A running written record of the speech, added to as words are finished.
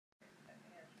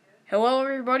Hello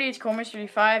everybody, it's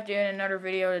Mr. doing another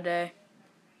video today.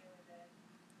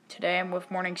 Today I'm with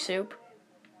Morning Soup.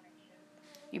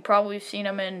 You probably have seen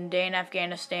him in Day in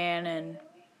Afghanistan and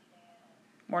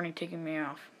Morning Taking Me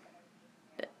Off.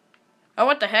 Oh,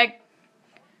 what the heck?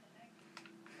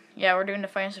 Yeah, we're doing the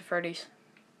Five Nights at Freddy's.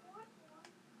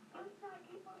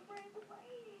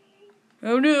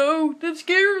 Oh no, that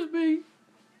scares me.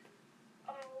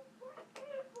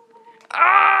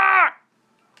 Ah!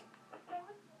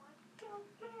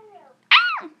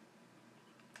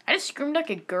 I just screamed like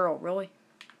a girl, really.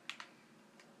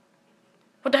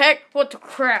 What the heck? What the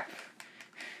crap?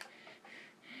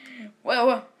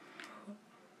 Well,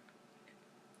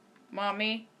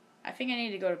 Mommy, I think I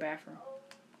need to go to the bathroom.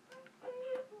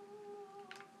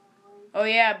 Oh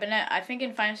yeah, but I think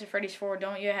in Five Nights at Freddy's 4,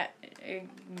 don't you have...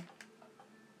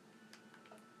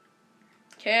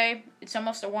 Okay, it's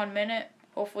almost at 1 minute.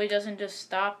 Hopefully it doesn't just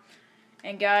stop.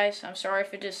 And guys, I'm sorry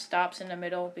if it just stops in the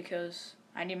middle because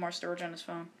I need more storage on this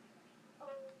phone.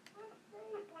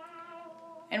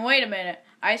 And wait a minute,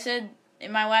 I said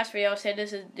in my last video, I said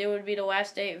it would be the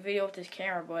last video with this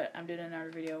camera, but I'm doing another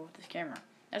video with this camera.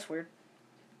 That's weird.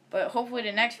 But hopefully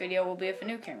the next video will be with a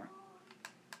new camera.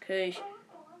 Cause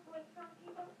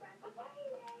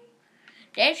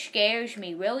that scares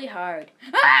me really hard.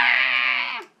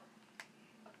 Ah!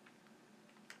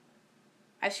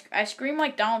 I scream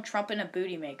like Donald Trump in a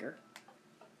booty maker.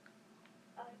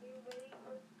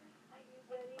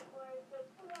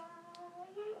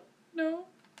 No.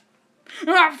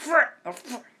 Ah, frick! Oh,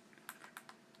 frick.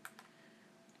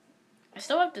 I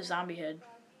still have the zombie head.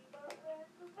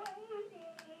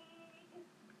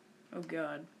 Oh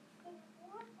god.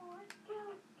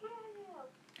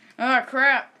 Oh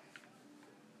crap.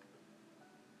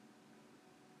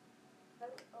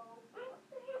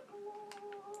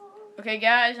 Okay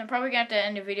guys, I'm probably gonna have to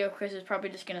end the video because it's probably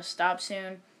just gonna stop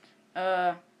soon.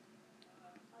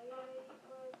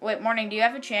 Wait, Morning, do you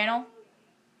have a channel?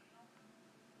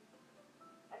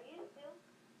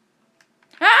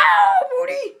 Ow,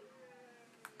 booty!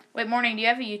 Wait, Morning, do you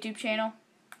have a YouTube channel?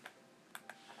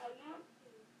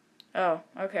 Oh,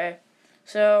 okay.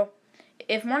 So,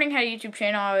 if Morning had a YouTube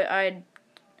channel,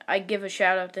 I'd give a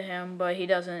shout out to him, but he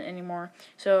doesn't anymore.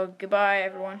 So, goodbye,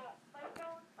 everyone.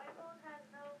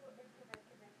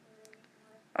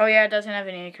 Oh yeah, it doesn't have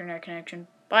any internet connection.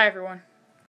 Bye, everyone.